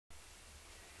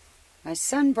My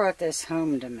son brought this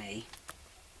home to me,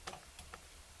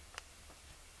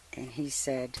 and he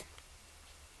said,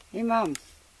 "Hey Mom,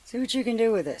 see what you can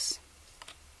do with this."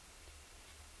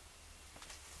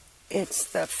 It's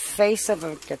the face of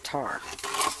a guitar.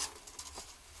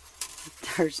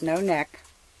 There's no neck.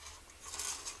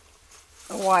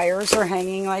 The wires are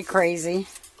hanging like crazy.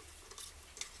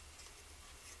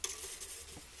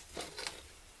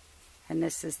 And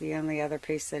this is the only other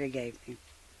piece that he gave me.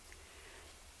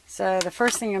 So the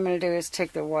first thing I'm going to do is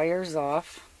take the wires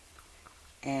off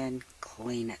and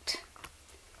clean it.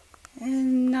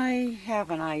 And I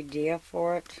have an idea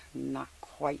for it. I'm not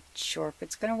quite sure if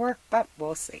it's going to work, but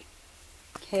we'll see.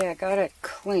 Okay, I got it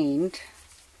cleaned.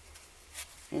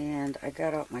 And I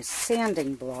got out my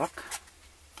sanding block.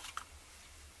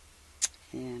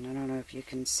 And I don't know if you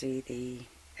can see the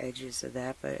edges of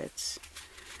that, but it's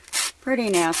pretty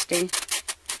nasty.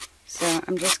 So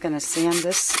I'm just going to sand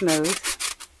this smooth.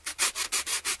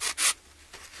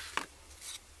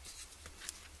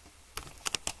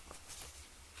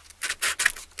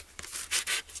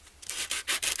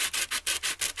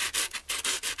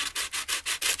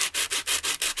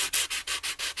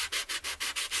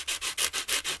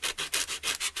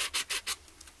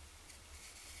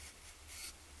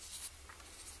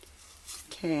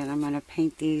 Okay, and I'm going to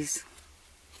paint these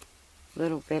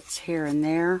little bits here and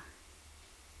there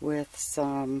with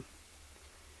some,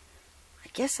 I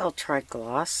guess I'll try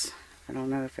gloss. I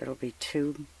don't know if it'll be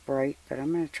too bright, but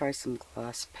I'm going to try some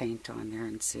gloss paint on there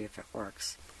and see if it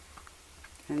works.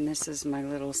 And this is my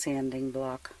little sanding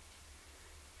block.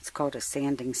 It's called a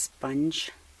sanding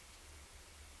sponge.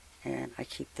 And I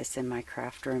keep this in my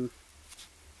craft room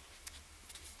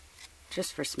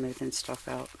just for smoothing stuff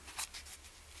out.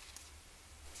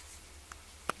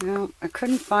 Well, I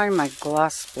couldn't find my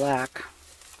gloss black.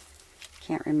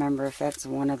 Can't remember if that's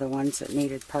one of the ones that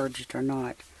needed purged or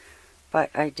not. But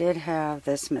I did have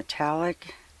this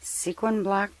metallic sequin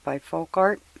black by Folk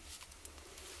Art.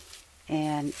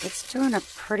 And it's doing a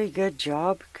pretty good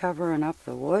job covering up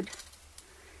the wood.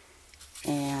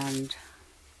 And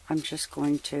I'm just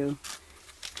going to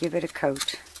give it a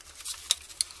coat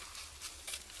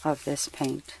of this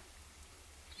paint.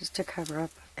 Just to cover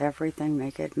up everything,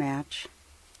 make it match.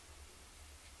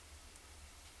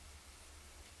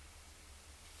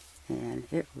 And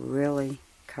it really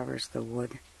covers the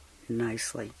wood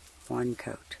nicely. One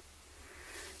coat.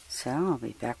 So I'll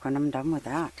be back when I'm done with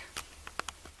that.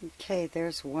 Okay,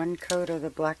 there's one coat of the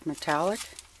black metallic.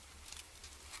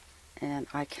 And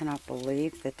I cannot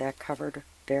believe that that covered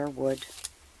bare wood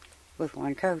with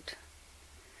one coat.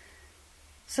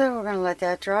 So we're going to let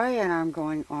that dry, and I'm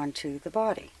going on to the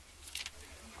body.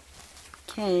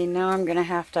 Okay, now I'm going to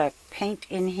have to paint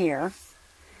in here.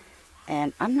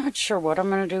 And I'm not sure what I'm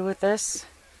going to do with this.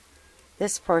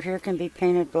 This part here can be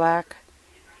painted black.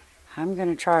 I'm going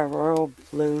to try a royal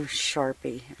blue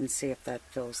Sharpie and see if that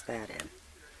fills that in.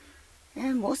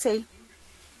 And we'll see.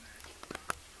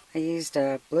 I used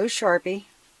a blue Sharpie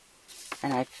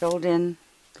and I filled in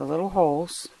the little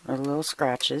holes or little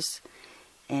scratches.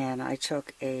 And I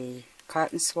took a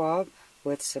cotton swab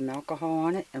with some alcohol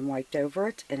on it and wiped over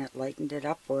it, and it lightened it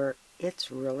up where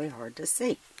it's really hard to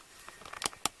see.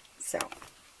 So,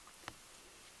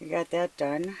 we got that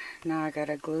done. Now I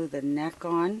gotta glue the neck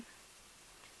on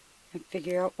and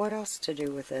figure out what else to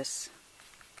do with this.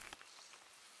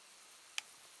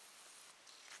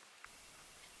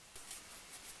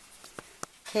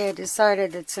 Okay, I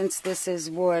decided that since this is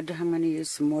wood, I'm going to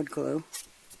use some wood glue.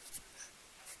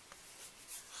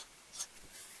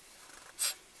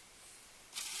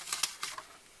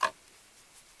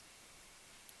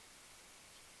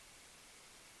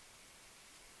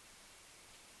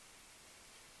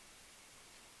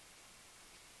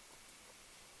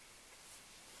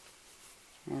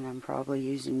 And I'm probably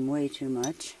using way too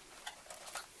much.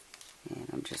 And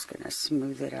I'm just going to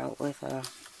smooth it out with a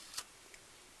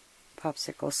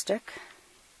popsicle stick.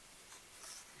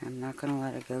 I'm not going to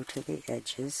let it go to the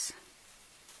edges,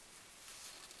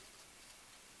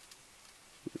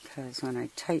 because when I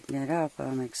tighten it up,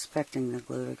 I'm expecting the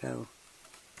glue to go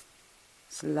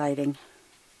sliding.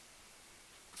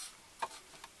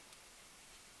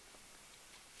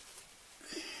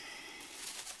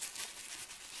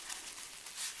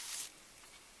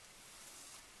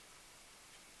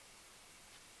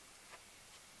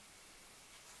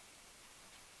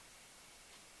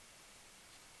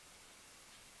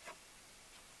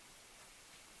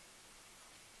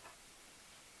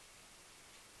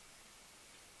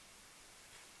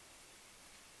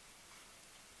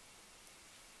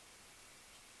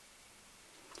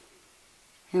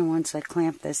 And once I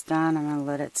clamp this down, I'm going to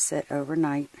let it sit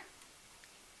overnight.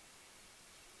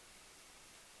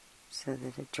 so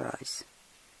that it dries.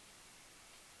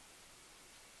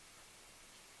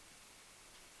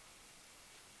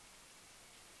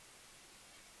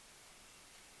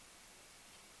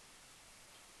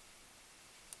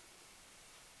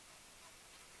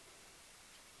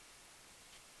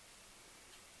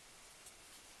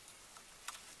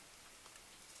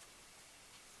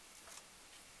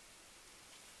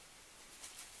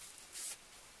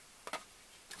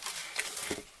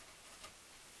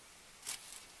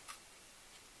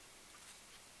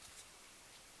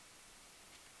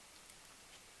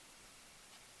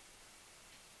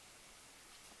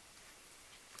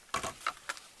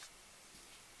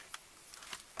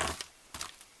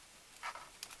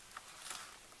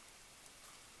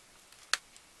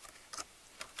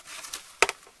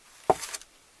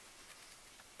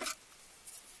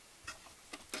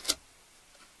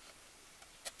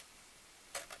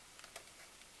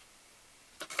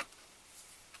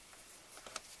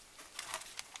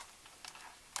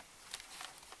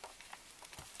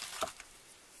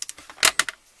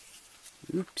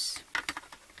 Oops.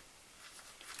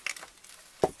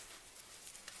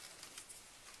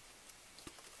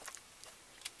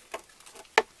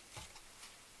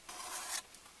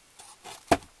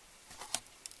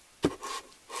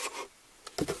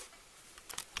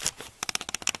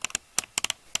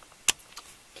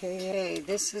 Okay,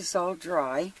 this is all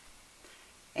dry,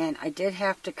 and I did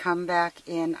have to come back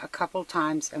in a couple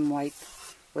times and wipe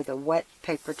with a wet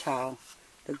paper towel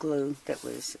the glue that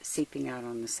was seeping out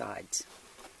on the sides.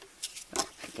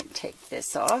 I can take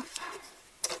this off.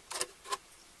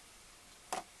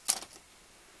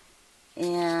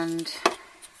 And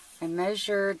I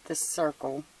measured the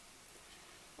circle,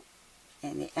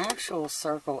 and the actual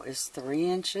circle is 3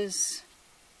 inches.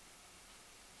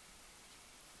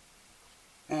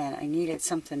 And I needed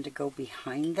something to go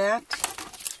behind that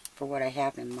for what I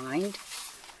have in mind.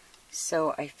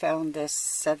 So I found this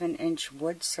 7-inch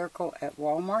wood circle at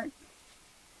Walmart.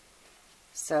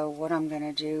 So what I'm going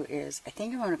to do is, I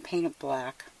think I'm going to paint it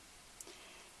black,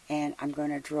 and I'm going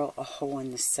to drill a hole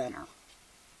in the center.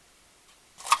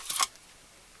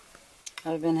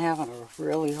 I've been having a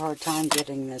really hard time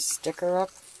getting this sticker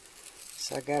up,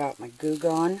 so I got out my Goo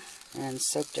Gone and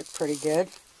soaked it pretty good,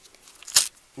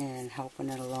 and helping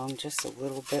it along just a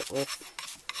little bit with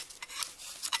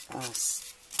a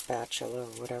spatula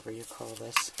or whatever you call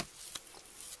this.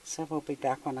 So we'll be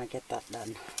back when I get that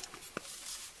done.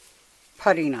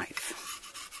 Putty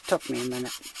knife. Took me a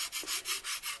minute.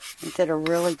 I did a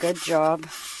really good job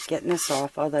getting this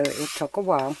off, although it took a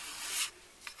while.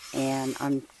 And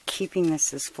I'm keeping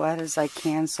this as flat as I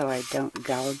can so I don't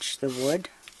gouge the wood.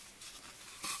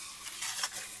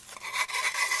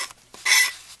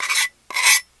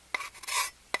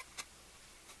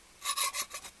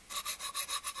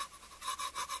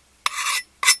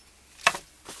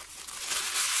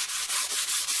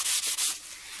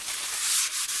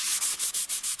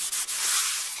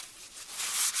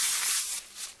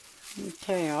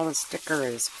 Okay, all the sticker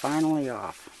is finally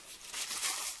off.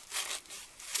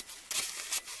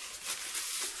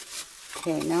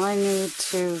 Okay, now I need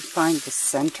to find the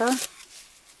center.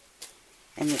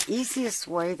 And the easiest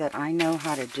way that I know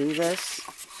how to do this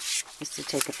is to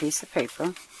take a piece of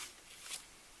paper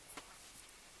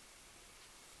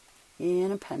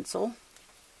and a pencil.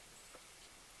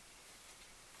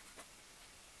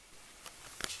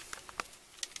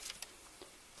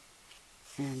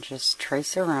 And just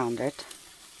trace around it.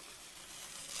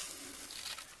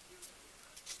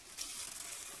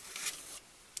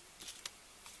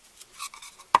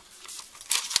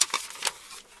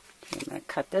 Okay, I'm going to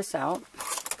cut this out.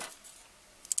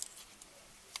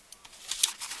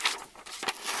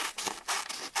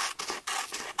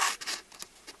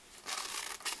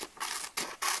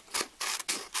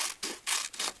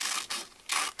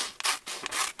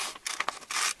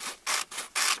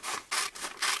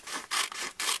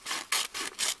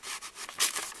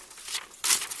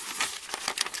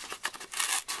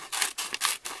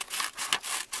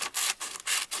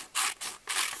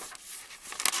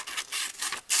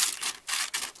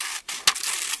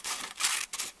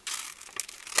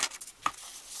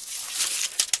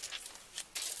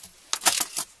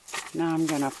 Now I'm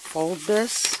going to fold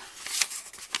this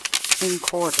in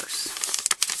quarters.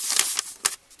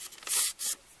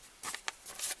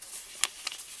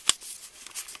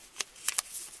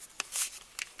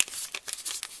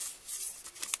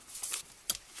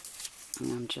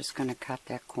 And I'm just going to cut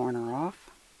that corner off.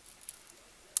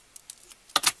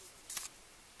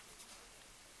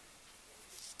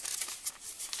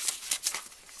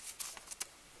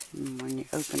 And when you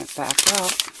open it back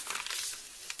up,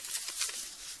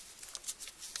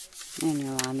 And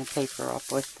you line the paper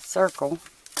up with the circle.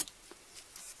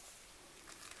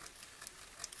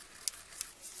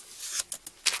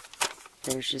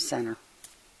 There's your center.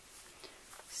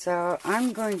 So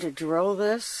I'm going to drill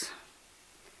this,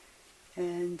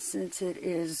 and since it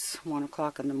is 1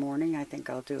 o'clock in the morning, I think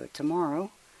I'll do it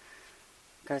tomorrow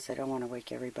because I don't want to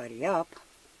wake everybody up.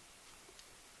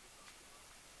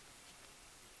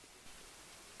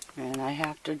 And I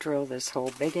have to drill this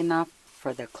hole big enough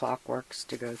for the clockworks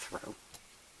to go through.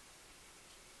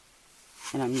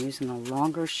 And I'm using a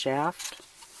longer shaft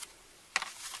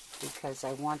because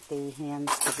I want the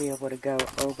hands to be able to go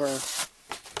over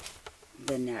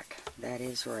the neck that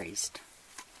is raised.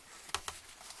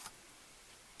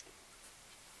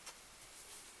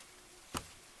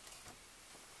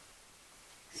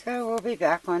 So we'll be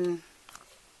back when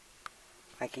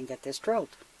I can get this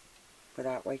drilled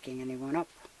without waking anyone up.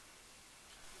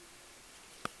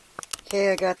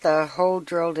 Okay, I got the hole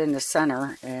drilled in the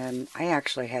center, and I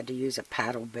actually had to use a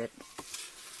paddle bit.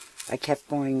 I kept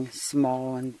going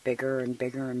small and bigger and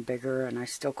bigger and bigger, and I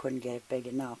still couldn't get it big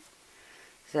enough.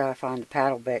 So I found the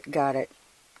paddle bit, got it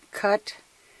cut.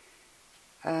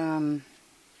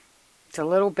 It's a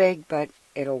little big, but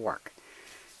it'll work.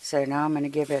 So now I'm going to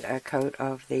give it a coat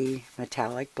of the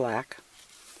metallic black.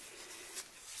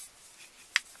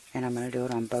 And I'm going to do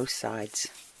it on both sides.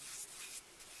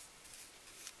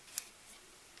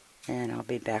 And I'll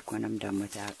be back when I'm done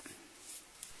with that.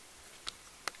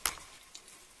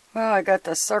 Well, I got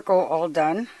the circle all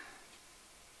done.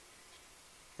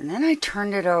 And then I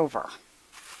turned it over.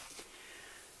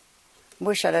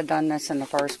 Wish I'd have done this in the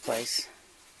first place.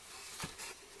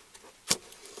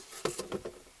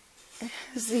 It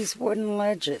has these wooden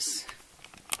ledges.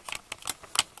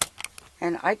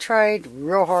 And I tried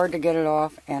real hard to get it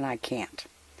off, and I can't.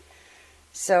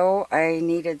 So I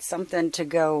needed something to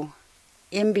go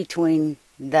in between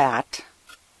that.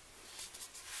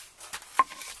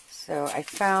 So I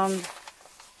found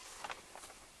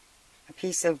a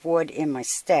piece of wood in my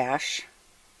stash.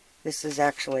 This is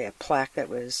actually a plaque that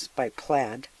was by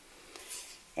Plaid.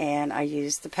 And I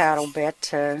used the paddle bit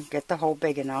to get the hole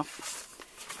big enough.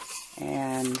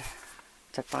 And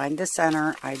to find the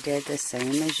center, I did the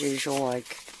same as usual. I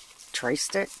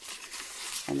traced it,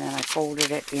 and then I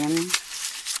folded it in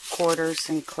quarters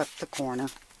and clipped the corner.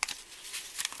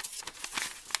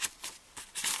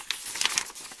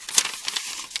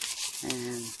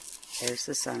 And there's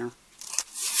the center.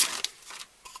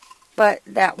 But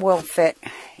that will fit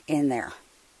in there.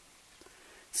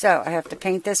 So I have to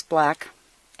paint this black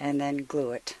and then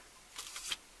glue it.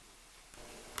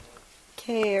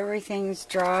 Okay, everything's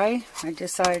dry. I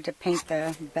decided to paint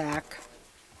the back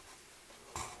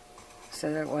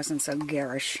so that it wasn't so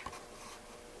garish.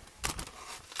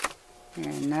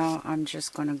 And now I'm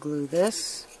just going to glue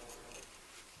this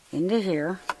into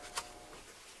here.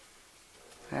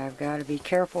 I've got to be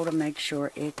careful to make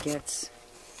sure it gets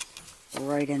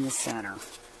right in the center.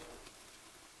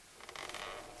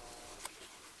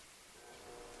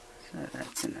 So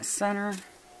that's in the center.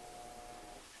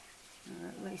 Or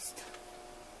at least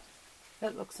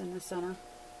it looks in the center.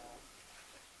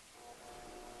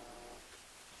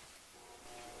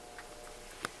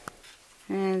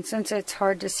 And since it's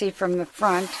hard to see from the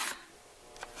front,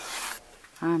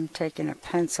 I'm taking a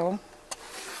pencil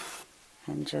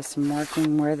and just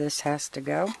marking where this has to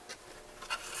go.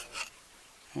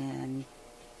 And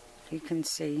you can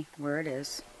see where it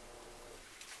is.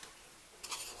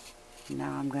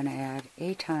 Now I'm going to add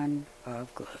a ton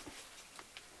of glue.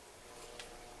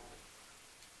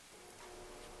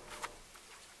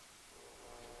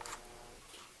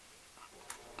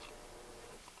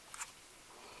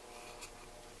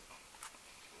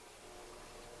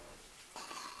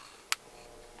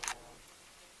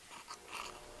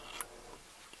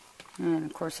 And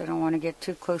of course I don't want to get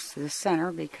too close to the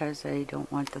center because I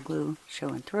don't want the glue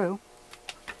showing through.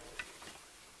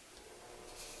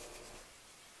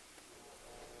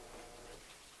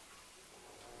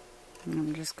 And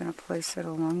I'm just going to place it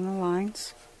along the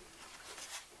lines.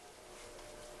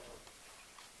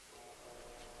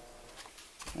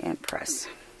 And press.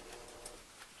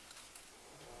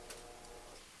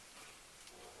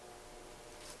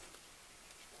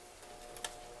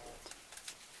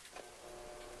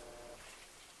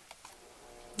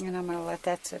 And I'm going to let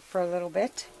that sit for a little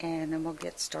bit, and then we'll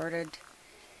get started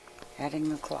adding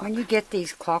the clock. When you get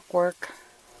these clockwork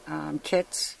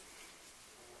kits,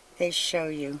 they show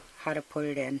you how to put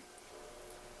it in.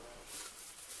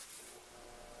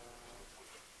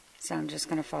 So I'm just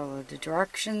going to follow the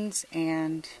directions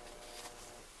and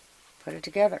put it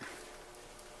together.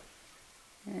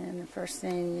 And the first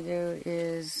thing you do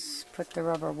is put the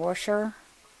rubber washer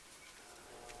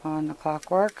on the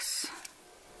Clockworks.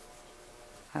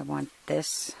 I want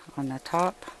this on the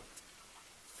top.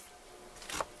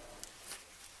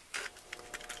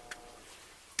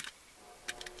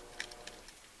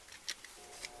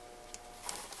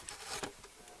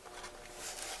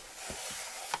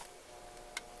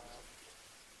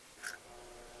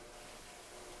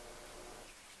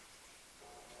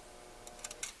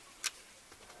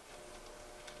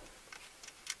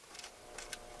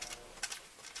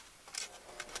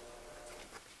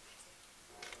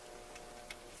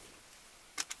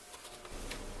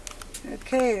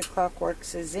 Okay, the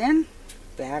Clockworks is in,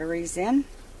 battery's in.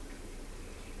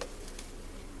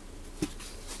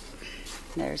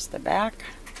 There's the back,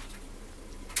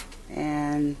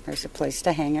 and there's a place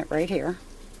to hang it right here.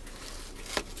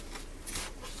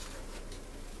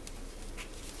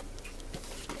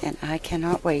 And I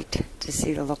cannot wait to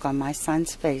see the look on my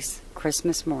son's face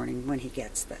Christmas morning when he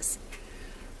gets this.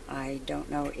 I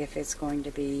don't know if it's going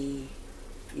to be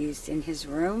used in his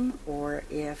room or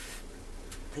if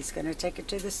he's going to take it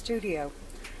to the studio,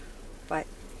 but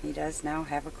he does now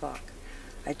have a clock.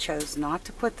 I chose not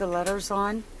to put the letters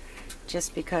on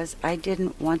just because I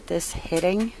didn't want this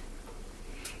hitting,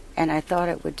 and I thought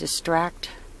it would distract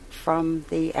from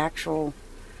the actual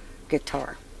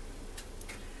guitar.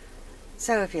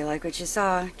 So if you like what you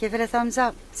saw, give it a thumbs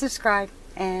up, subscribe,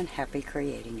 and happy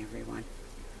creating, everyone.